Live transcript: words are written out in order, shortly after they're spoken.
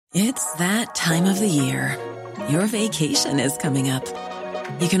It's that time of the year. Your vacation is coming up.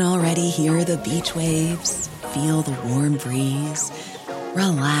 You can already hear the beach waves, feel the warm breeze,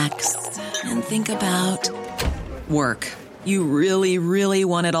 relax, and think about work. You really, really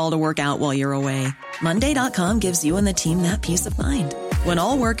want it all to work out while you're away. Monday.com gives you and the team that peace of mind. When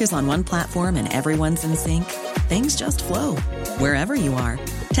all work is on one platform and everyone's in sync, things just flow. Wherever you are,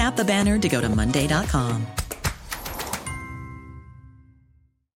 tap the banner to go to Monday.com.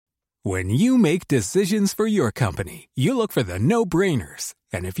 When you make decisions for your company, you look for the no-brainers.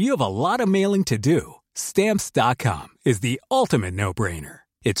 And if you have a lot of mailing to do, Stamps.com is the ultimate no-brainer.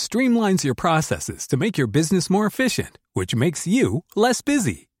 It streamlines your processes to make your business more efficient, which makes you less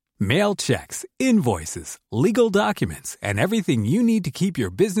busy. Mail checks, invoices, legal documents, and everything you need to keep your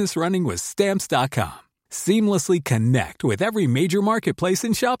business running with Stamps.com. Seamlessly connect with every major marketplace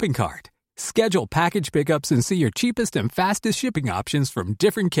and shopping cart. Schedule package pickups and see your cheapest and fastest shipping options from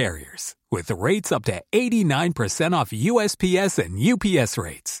different carriers, with rates up to 89% off USPS and UPS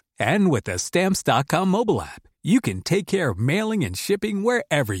rates. And with the Stamps.com mobile app, you can take care of mailing and shipping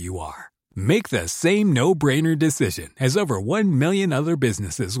wherever you are. Make the same no-brainer decision as over 1 million other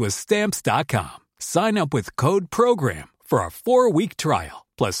businesses with Stamps.com. Sign up with code PROGRAM for a 4-week trial,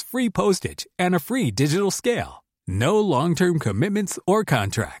 plus free postage and a free digital scale. No long-term commitments or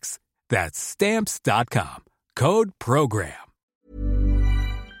contracts. That's Stamps.com. Code PROGRAM.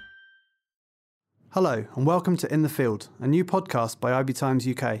 Hello and welcome to In the Field, a new podcast by IB Times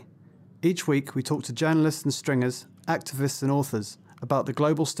UK. Each week we talk to journalists and stringers, activists and authors about the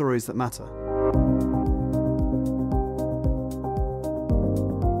global stories that matter.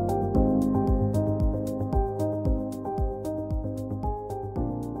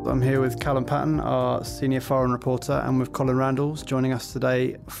 I'm here with Callum Patton, our senior foreign reporter, and with Colin Randalls joining us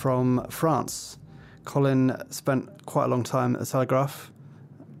today from France. Colin spent quite a long time at The Telegraph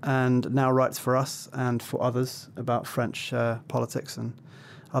and now writes for us and for others about French politics and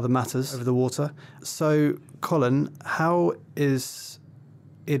other matters over the water. So, Colin, how is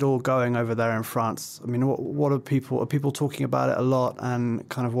it all going over there in France? I mean, what are people talking about it a lot, and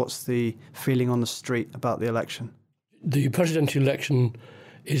kind of what's the feeling on the street about the election? The presidential election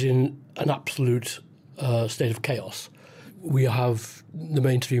is in an absolute state of chaos. We have the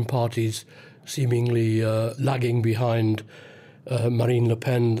mainstream parties seemingly lagging behind Marine Le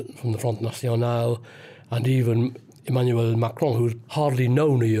Pen from the Front National, and even Emmanuel Macron, who was hardly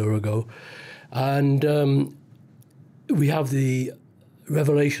known a year ago. And we have the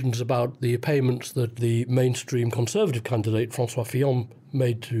revelations about the payments that the mainstream Conservative candidate, François Fillon,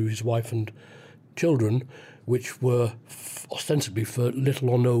 made to his wife and children, which were ostensibly for little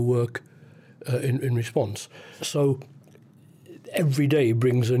or no work in response. So every day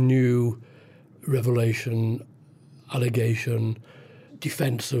brings a new revelation, allegation,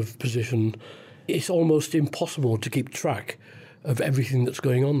 defensive position. It's almost impossible to keep track of everything that's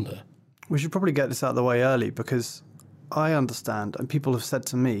going on there. We should probably get this out of the way early, because I understand, and people have said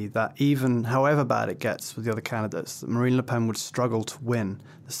to me, that even however bad it gets with the other candidates, that Marine Le Pen would struggle to win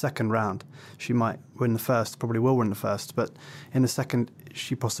the second round. She might win the first, probably will win the first, but in the second,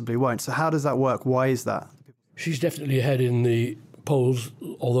 she possibly won't. So how does that work? Why is that? She's definitely ahead in the polls,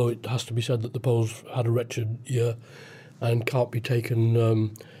 although it has to be said that the polls had a wretched year and can't be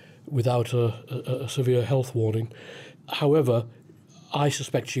taken without a severe health warning. However, I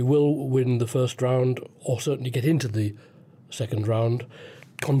suspect she will win the first round, or certainly get into the second round.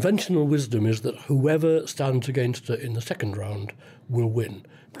 Conventional wisdom is that whoever stands against her in the second round will win,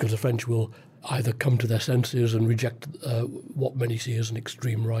 because the French will either come to their senses and reject what many see as an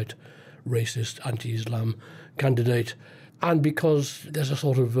extreme right, racist, anti-Islam candidate, and because there's a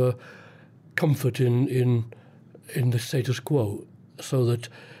sort of comfort in the status quo, so that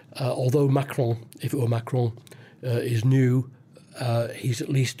although Macron, if it were Macron, is new,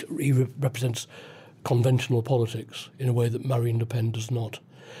 he represents conventional politics in a way that Marine Le Pen does not.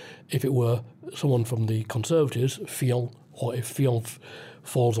 If it were someone from the Conservatives, Fillon, or if Fillon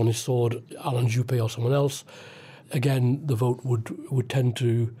falls on his sword, Alain Juppé or someone else, again, the vote would tend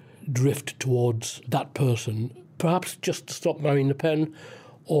to drift towards that person, perhaps just to stop Marine Le Pen,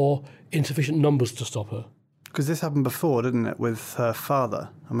 or insufficient numbers to stop her. Because this happened before, didn't it, with her father?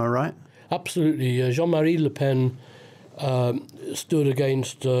 Am I right? Absolutely. Jean-Marie Le Pen stood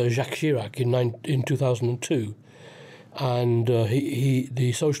against Jacques Chirac in 2002, and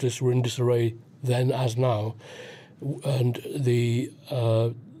the socialists were in disarray then as now, and the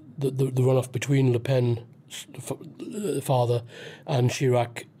runoff between Le Pen's father and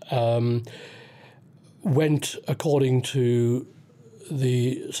Chirac went according to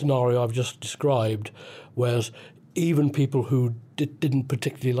the scenario I've just described, whereas even people who didn't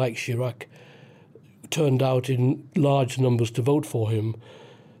particularly like Chirac turned out in large numbers to vote for him.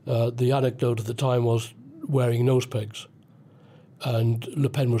 The anecdote at the time was wearing nose pegs, and Le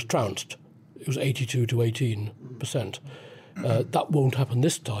Pen was trounced. It was 82 to 18%. That won't happen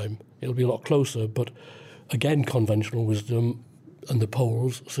this time. It'll be a lot closer, but again, conventional wisdom and the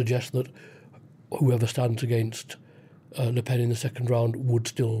polls suggest that whoever stands against Le Pen in the second round would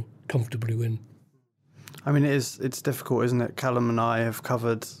still comfortably win. I mean, it's difficult, isn't it? Callum and I have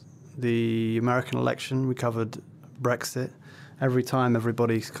covered the American election. We covered Brexit. Every time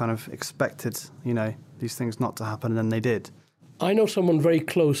everybody's kind of expected, these things not to happen, and then they did. I know someone very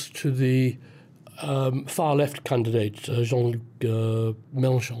close to the far-left candidate, Jean-Luc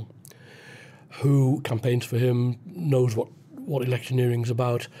Mélenchon, who campaigns for him, knows what electioneering's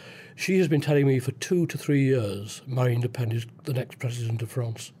about. She has been telling me for 2 to 3 years Marine Le Pen is the next president of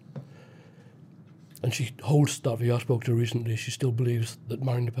France. And she holds that view. I spoke to her recently. She still believes that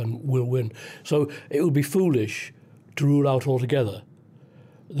Marine Le Pen will win. So it would be foolish to rule out altogether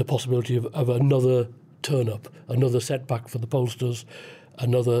the possibility of another turn-up, another setback for the pollsters,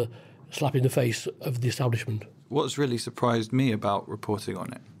 another slap in the face of the establishment. What's really surprised me about reporting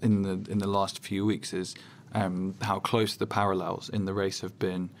on it in the last few weeks is how close the parallels in the race have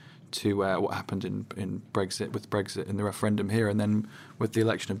been to what happened in Brexit in the referendum here, and then with the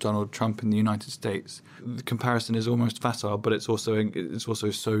election of Donald Trump in the United States. The comparison is almost facile, but it's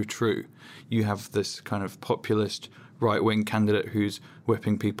also so true. You have this kind of populist right-wing candidate who's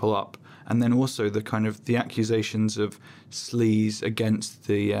whipping people up, and then also the accusations of sleaze against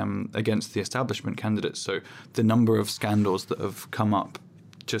the establishment candidates. So the number of scandals that have come up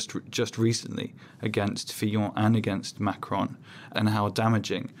just recently against Fillon and against Macron, and how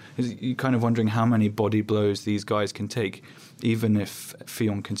damaging. You're kind of wondering how many body blows these guys can take, even if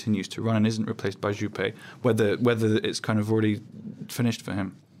Fillon continues to run and isn't replaced by Juppé, whether it's kind of already finished for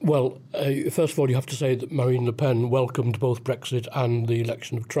him. Well, first of all, you have to say that Marine Le Pen welcomed both Brexit and the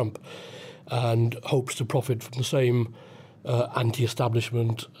election of Trump, and hopes to profit from the same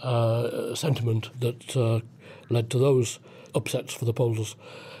anti-establishment sentiment that led to those upsets for the polls,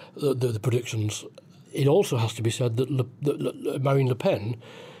 the predictions. It also has to be said that Marine Le Pen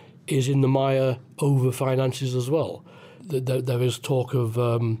is in the mire over finances as well. There is talk of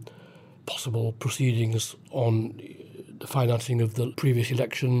possible proceedings on the financing of the previous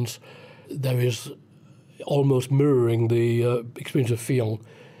elections. There is almost mirroring the experience of Fillon,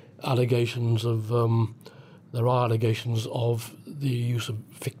 there are allegations of the use of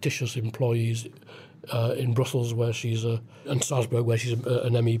fictitious employees in Brussels, and Strasbourg, where she's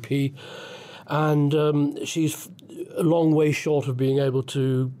an MEP, and she's a long way short of being able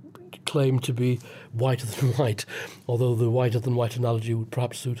to claim to be whiter than white, although the whiter than white analogy would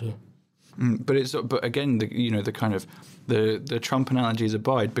perhaps suit her. But again, the Trump analogies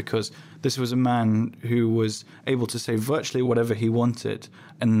abide, because this was a man who was able to say virtually whatever he wanted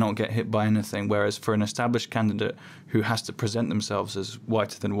and not get hit by anything, whereas for an established candidate who has to present themselves as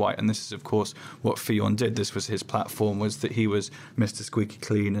whiter than white, and this is, of course, what Fillon did. This was his platform, was that he was Mr. Squeaky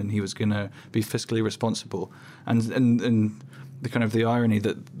Clean and he was going to be fiscally responsible. And the kind of the irony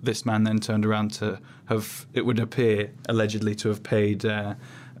that this man then turned around to have, it would appear, allegedly to have paid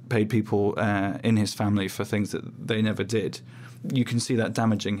people in his family for things that they never did. You can see that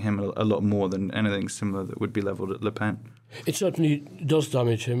damaging him a lot more than anything similar that would be levelled at Le Pen. It certainly does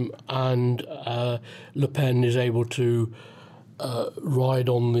damage him, and Le Pen is able to ride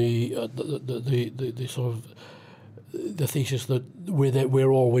on the sort of the thesis that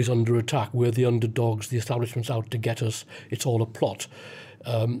we're always under attack. We're the underdogs. The establishment's out to get us. It's all a plot.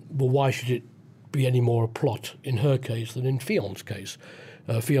 Well, why should it be any more a plot in her case than in Fillon's case?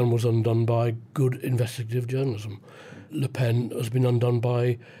 Fillon was undone by good investigative journalism. Le Pen has been undone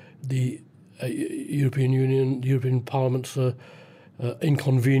by the European Union, the European Parliament's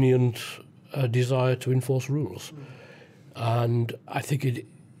inconvenient desire to enforce rules. And I think it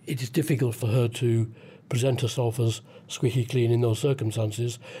is difficult for her to present herself as squeaky clean in those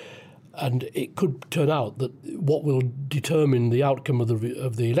circumstances. And it could turn out that what will determine the outcome of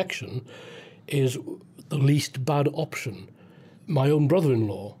the election is the least bad option. My own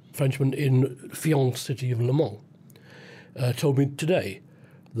brother-in-law, Frenchman in Fillon's city of Le Mans, told me today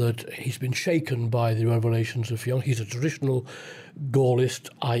that he's been shaken by the revelations of Fillon. He's a traditional Gaullist,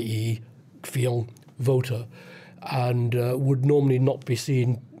 i.e. Fillon voter, and would normally not be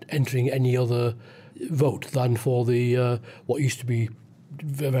seen entering any other vote than for the what used to be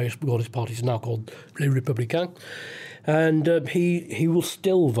various Gaullist parties, now called Les Républicains. And he will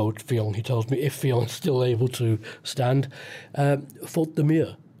still vote Fillon, he tells me, if Fillon is still able to stand. Faute de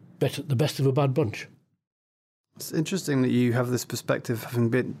mieux, the best of a bad bunch. It's interesting that you have this perspective having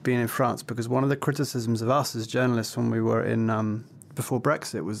been in France, because one of the criticisms of us as journalists when we were in before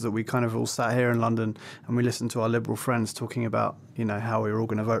Brexit was that we kind of all sat here in London and we listened to our Liberal friends talking about, you know, how we were all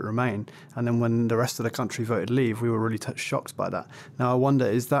going to vote Remain, and then when the rest of the country voted Leave, we were really shocked by that. Now I wonder,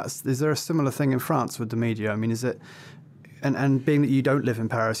 is there a similar thing in France with the media? I mean, is it, and being that you don't live in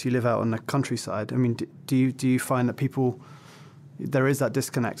Paris, you live out on the countryside, I mean, do you find that there is that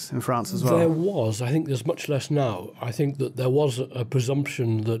disconnect in France as well? There was. I think there's much less now. I think that there was a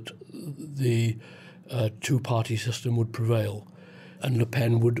presumption that the two-party system would prevail and Le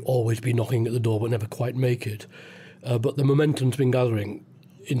Pen would always be knocking at the door but never quite make it. But the momentum's been gathering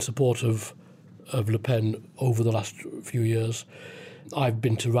in support of Le Pen over the last few years. I've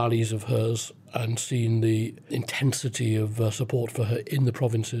been to rallies of hers and seen the intensity of support for her in the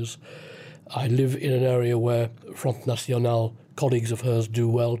provinces. I live in an area where Front National colleagues of hers do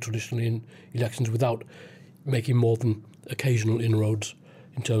well traditionally in elections without making more than occasional inroads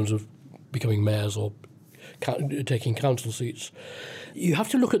in terms of becoming mayors or taking council seats. You have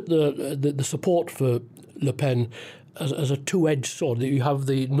to look at the support for Le Pen as a two-edged sword. You have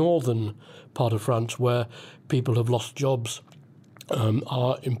the northern part of France where people have lost jobs,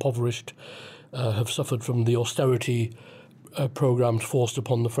 are impoverished, have suffered from the austerity programmes forced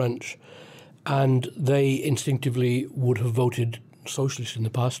upon the French, and they instinctively would have voted socialist in the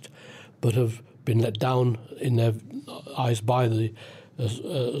past, but have been let down in their eyes by the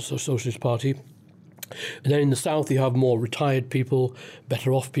Socialist Party. And then in the south you have more retired people,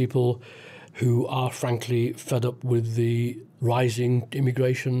 better off people, who are frankly fed up with the rising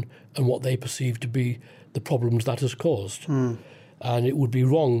immigration and what they perceive to be the problems that has caused. And it would be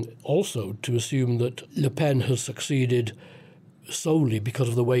wrong also to assume that Le Pen has succeeded solely because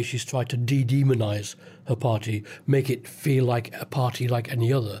of the way she's tried to de-demonise her party, make it feel like a party like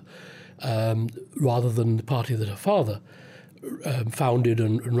any other, rather than the party that her father founded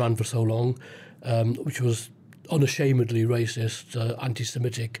and ran for so long, which was unashamedly racist,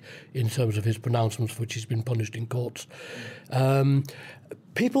 anti-Semitic in terms of his pronouncements, for which he's been punished in courts.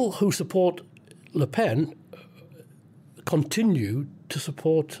 People who support Le Pen continue to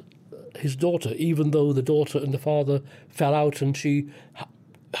support his daughter, even though the daughter and the father fell out and she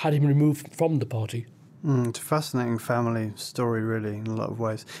had him removed from the party. It's a fascinating family story, really, in a lot of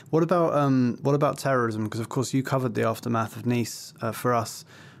ways. What about terrorism? Because, of course, you covered the aftermath of Nice for us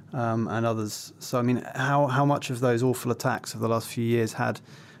and others. So, I mean, how much of those awful attacks of the last few years had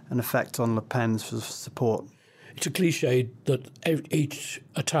an effect on Le Pen's support? It's a cliche that each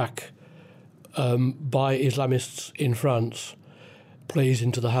attack by Islamists in France plays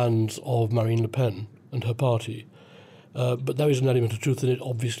into the hands of Marine Le Pen and her party. But there is an element of truth in it,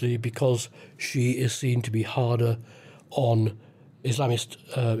 obviously, because she is seen to be harder on Islamist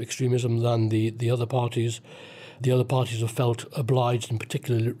extremism than the other parties. The other parties have felt obliged, in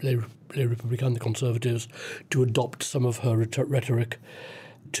particular Les Républicains, the Conservatives, to adopt some of her rhetoric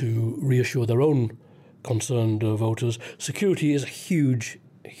to reassure their own concerned voters. Security is a huge,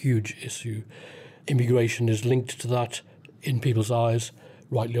 huge issue. Immigration is linked to that in people's eyes,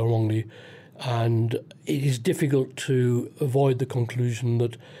 rightly or wrongly, and it is difficult to avoid the conclusion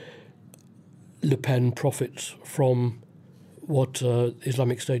that Le Pen profits from what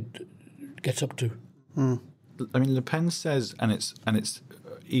Islamic State gets up to. I mean, Le Pen says, and it's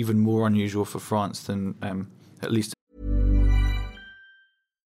even more unusual for France than at least.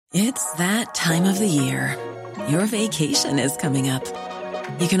 It's that time of the year. Your vacation is coming up.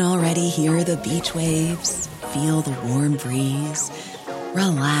 You can already hear the beach waves, feel the warm breeze,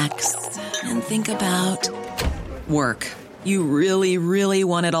 relax, and think about work. You really, really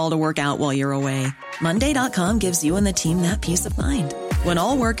want it all to work out while you're away. Monday.com gives you and the team that peace of mind. When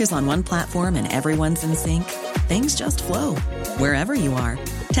all work is on one platform and everyone's in sync, things just flow. Wherever you are,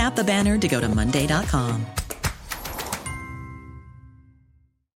 tap the banner to go to Monday.com.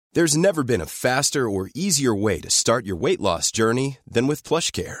 There's never been a faster or easier way to start your weight loss journey than with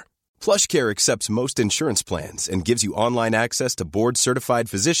PlushCare. PlushCare accepts most insurance plans and gives you online access to board-certified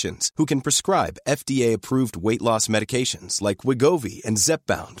physicians who can prescribe FDA-approved weight loss medications like Wegovy and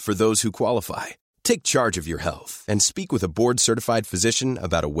Zepbound for those who qualify. Take charge of your health and speak with a board-certified physician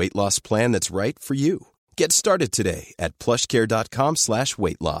about a weight loss plan that's right for you. Get started today at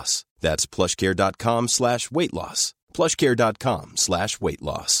plushcare.com/weight-loss. That's plushcare.com/weight-loss.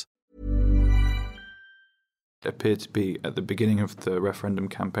 plushcare.com/weight-loss. Appeared to be at the beginning of the referendum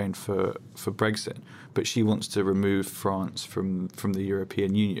campaign for Brexit, but she wants to remove France from the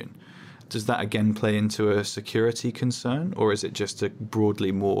European Union. Does that again play into a security concern, or is it just a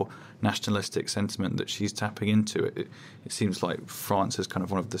broadly more nationalistic sentiment that she's tapping into? It seems like France is kind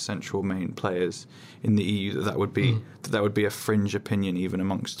of one of the central main players in the EU. That would be a fringe opinion even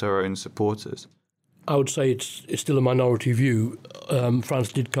amongst her own supporters. I would say it's still a minority view.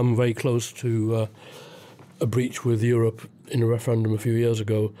 France did come very close to a breach with Europe in a referendum a few years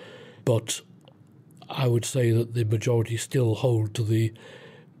ago, but I would say that the majority still hold to the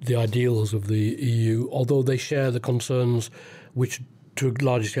ideals of the EU, although they share the concerns which to a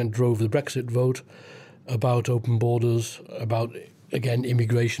large extent drove the Brexit vote about open borders, about, again,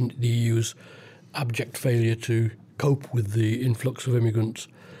 immigration, the EU's abject failure to cope with the influx of immigrants.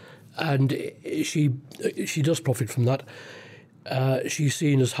 And she does profit from that. She's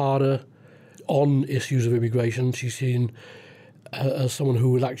seen as harder on issues of immigration. She's seen as someone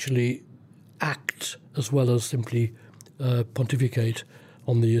who will actually act as well as simply pontificate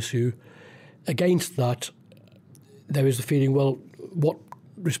on the issue. Against that, there is the feeling, well, what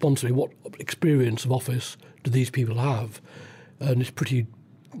responsibility, what experience of office do these people have? And it's pretty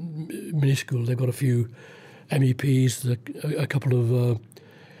minuscule. They've got a few MEPs, a couple of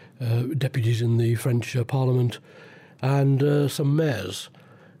deputies in the French Parliament, and some mayors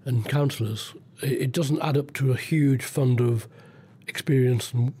and councillors. It doesn't add up to a huge fund of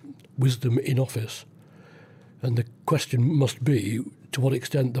experience and wisdom in office. And the question must be to what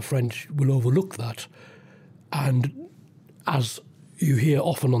extent the French will overlook that and, as you hear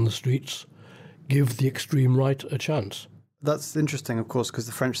often on the streets, give the extreme right a chance. That's interesting, of course, because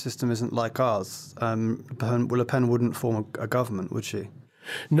the French system isn't like ours. Le Pen wouldn't form a government, would she?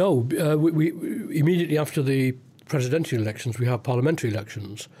 No. We immediately after the presidential elections, we have parliamentary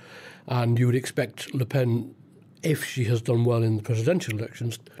elections, and you would expect Le Pen, if she has done well in the presidential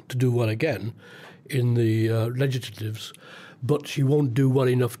elections, to do well again in the legislatives, but she won't do well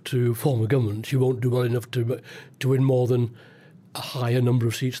enough to form a government. She won't do well enough to win more than a higher number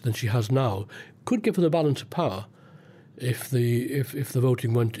of seats than she has now. Could give her the balance of power if the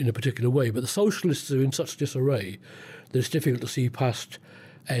voting went in a particular way. But the socialists are in such disarray that it's difficult to see past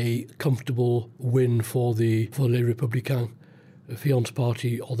a comfortable win for Les Républicains, Fillon's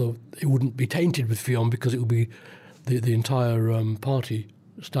party, although it wouldn't be tainted with Fillon because it would be the entire party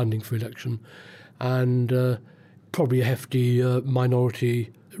standing for election, and probably a hefty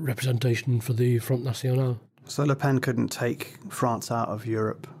minority representation for the Front National. So Le Pen couldn't take France out of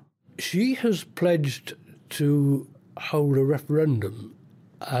Europe? She has pledged to hold a referendum,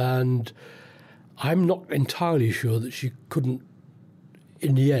 and I'm not entirely sure that she couldn't,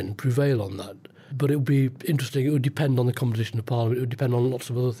 in the end, prevail on that. But it would be interesting. It would depend on the composition of Parliament. It would depend on lots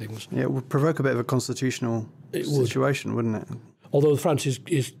of other things. Yeah, it would provoke a bit of a constitutional situation, wouldn't it? Although France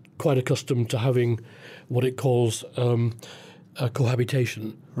is quite accustomed to having what it calls a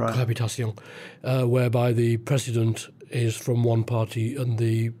cohabitation, whereby the president is from one party and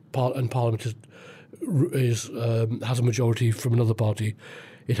Parliament has a majority from another party.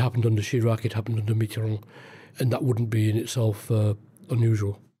 It happened under Chirac, it happened under Mitterrand, and that wouldn't be in itself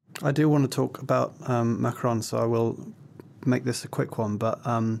unusual. I do want to talk about Macron, so I will make this a quick one. But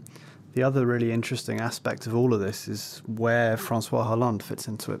the other really interesting aspect of all of this is where François Hollande fits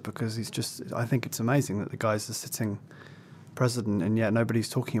into it, because I think it's amazing that the guy's the sitting president and yet nobody's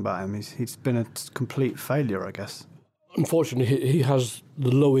talking about him. He's been a complete failure, I guess. Unfortunately, he has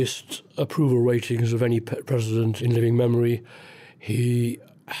the lowest approval ratings of any president in living memory. He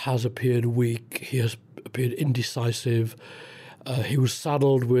has appeared weak. He has appeared indecisive. He was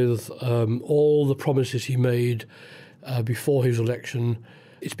saddled with all the promises he made before his election.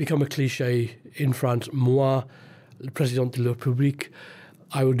 It's become a cliché in France. Moi, le président de la République,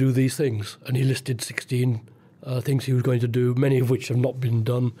 I will do these things. And he listed 16 things he was going to do, many of which have not been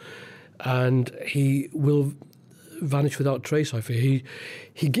done. And he will vanish without trace, I fear.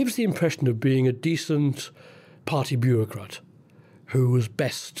 He gives the impression of being a decent party bureaucrat who was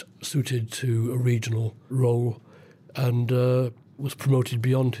best suited to a regional role and was promoted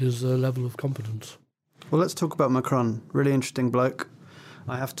beyond his level of competence. Well, let's talk about Macron. Really interesting bloke.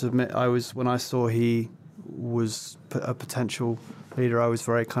 I have to admit, when I saw he was a potential leader, I was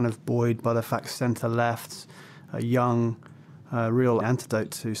very kind of buoyed by the fact centre-left, a young, real antidote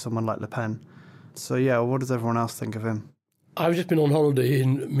to someone like Le Pen. So, yeah, what does everyone else think of him? I've just been on holiday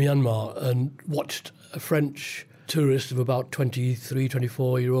in Myanmar and watched a French tourist of about 23,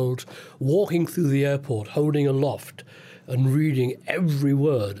 24-year-olds walking through the airport, holding aloft and reading every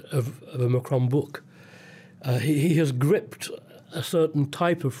word of a Macron book. He has gripped a certain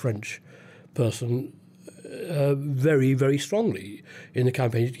type of French person very, very strongly in the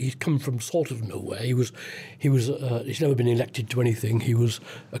campaign. He's come from sort of nowhere. He's never been elected to anything. He was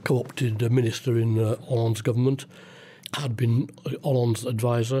a co-opted minister in Hollande's government, had been Hollande's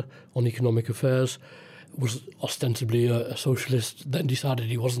advisor on economic affairs, was ostensibly a socialist, then decided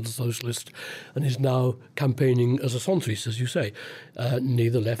he wasn't a socialist, and is now campaigning as a centrist, as you say,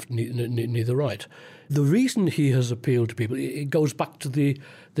 neither left, neither right. The reason he has appealed to people, it goes back to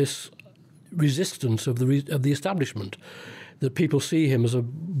this resistance of the establishment, that people see him as a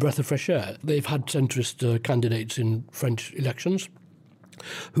breath of fresh air. They've had centrist candidates in French elections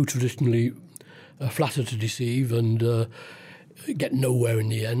who traditionally flatter to deceive and get nowhere in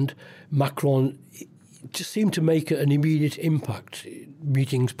the end. Macron just seemed to make an immediate impact.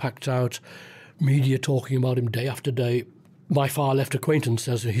 Meetings packed out, media talking about him day after day. My far-left acquaintance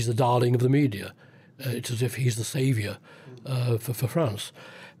says he's the darling of the media. It's as if he's the saviour for France.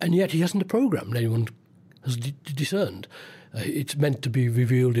 And yet he hasn't a programme anyone has discerned. It's meant to be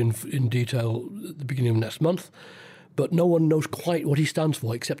revealed in detail at the beginning of next month, but no one knows quite what he stands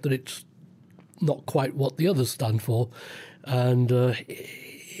for, except that it's not quite what the others stand for. And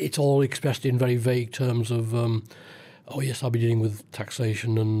it's all expressed in very vague terms of, I'll be dealing with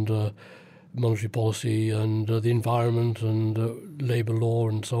taxation and monetary policy and the environment and labour law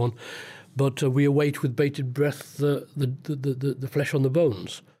and so on. But we await with bated breath the flesh on the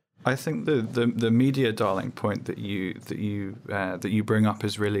bones. I think the media darling point that you bring up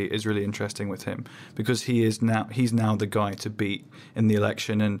is really interesting with him, because he's now the guy to beat in the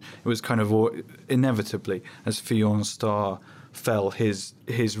election, and it was kind of inevitably, as Fillon's star fell, his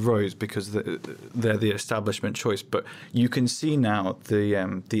rose, because they're the establishment choice. But you can see now the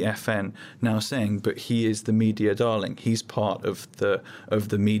FN now saying, but he is the media darling. He's part of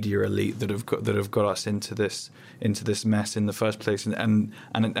the media elite that have got us into this mess in the first place, and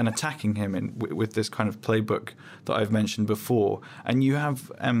attacking him with this kind of playbook that I've mentioned before. And you have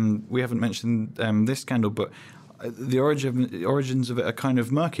we haven't mentioned this scandal, but the origins of it are kind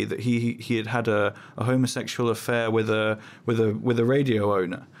of murky. That he had a homosexual affair with a radio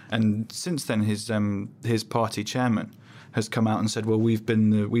owner, and since then his party chairman has come out and said, well, we've been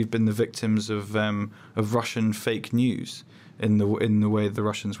the victims of Russian fake news in the way the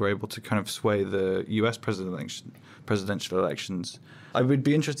Russians were able to kind of sway the U.S. presidential elections. I would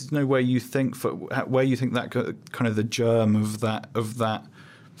be interested to know where you think that kind of the germ of that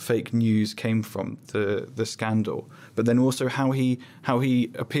fake news came from, the scandal, but then also how he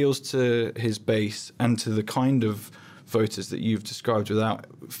appeals to his base and to the kind of voters that you've described without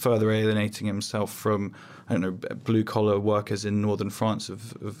further alienating himself from, I don't know, blue-collar workers in northern France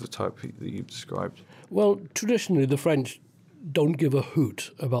of the type that you've described. Well, traditionally the French don't give a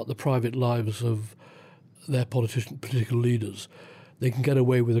hoot about the private lives of their political leaders. They can get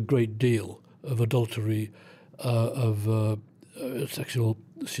away with a great deal of adultery, of sexual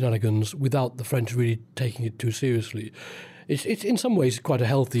shenanigans, without the French really taking it too seriously. It's in some ways quite a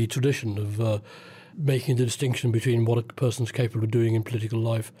healthy tradition of making the distinction between what a person's capable of doing in political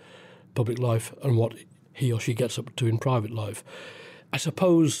life, public life, and what he or she gets up to in private life. I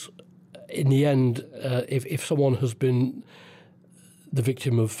suppose in the end, if someone has been the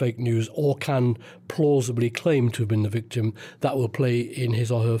victim of fake news or can plausibly claim to have been the victim, that will play in his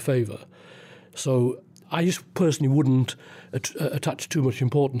or her favour. So I just personally wouldn't attach too much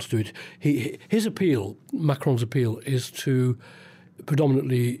importance to it. His appeal, Macron's appeal, is to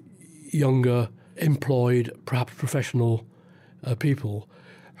predominantly younger, employed, perhaps professional people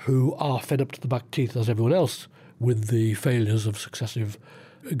who are fed up to the back teeth, as everyone else, with the failures of successive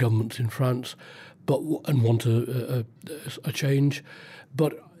governments in France, and want a change,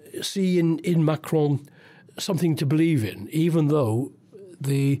 but see in Macron something to believe in, even though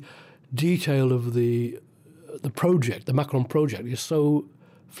the detail of the project, the Macron project, is so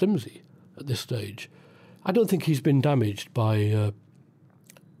flimsy at this stage. I don't think he's been damaged by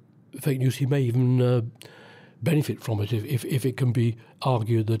fake news. He may even benefit from it if it can be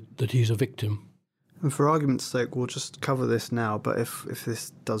argued that he's a victim. And for argument's sake, we'll just cover this now, but if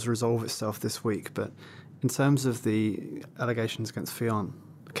this does resolve itself this week, but in terms of the allegations against Fillon,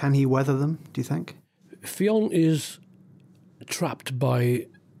 can he weather them, do you think? Fillon is trapped by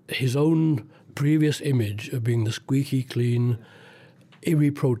his own previous image of being the squeaky clean,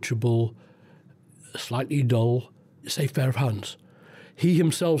 irreproachable, slightly dull, safe pair of hands. He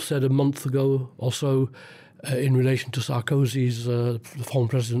himself said a month ago or so, in relation to Sarkozy's, the former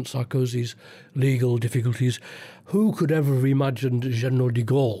President Sarkozy's legal difficulties, who could ever have imagined General de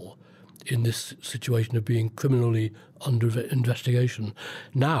Gaulle in this situation of being criminally under investigation?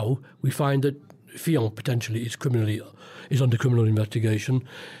 Now we find that Fillon potentially is under criminal investigation,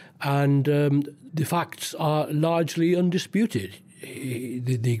 And the facts are largely undisputed.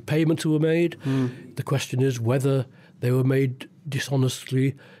 The payments were made. The question is whether they were made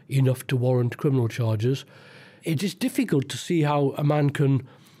dishonestly enough to warrant criminal charges. It is difficult to see how a man can...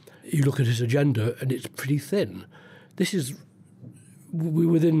 You look at his agenda and it's pretty thin. We're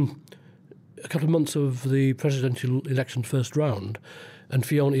within a couple of months of the presidential election first round, and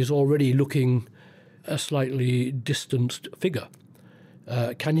Fillon is already looking a slightly distanced figure.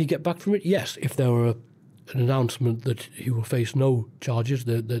 Can he get back from it? Yes, if there were an announcement that he will face no charges,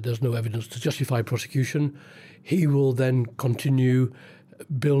 there's no evidence to justify prosecution, he will then continue,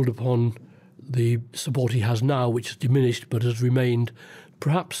 build upon the support he has now, which has diminished but has remained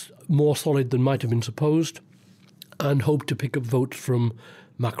perhaps more solid than might have been supposed, and hope to pick up votes from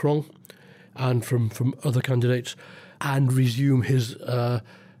Macron and from other candidates and resume his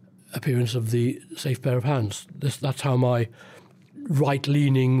appearance of the safe pair of hands. That's how my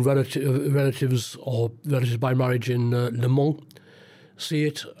right-leaning relatives or relatives by marriage in Le Mans see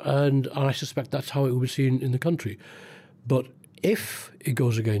it, and I suspect that's how it will be seen in the country. But if it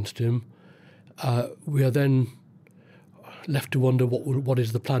goes against him, we are then left to wonder what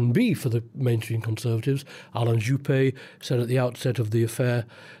is the plan B for the mainstream Conservatives. Alain Juppé said at the outset of the affair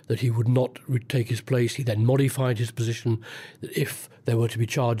that he would not take his place. He then modified his position that if there were to be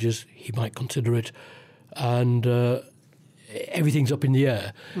charges, he might consider it. And everything's up in the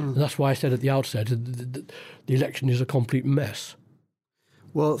air. And that's why I said at the outset the election is a complete mess.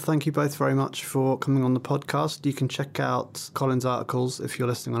 Well, thank you both very much for coming on the podcast. You can check out Colin's articles if you're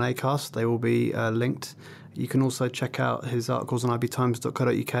listening on Acast. They will be linked. You can also check out his articles on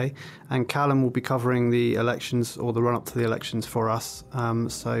ibtimes.co.uk. And Callum will be covering the elections or the run-up to the elections for us.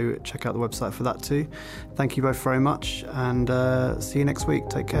 So check out the website for that too. Thank you both very much, and see you next week.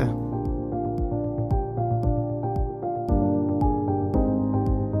 Take care.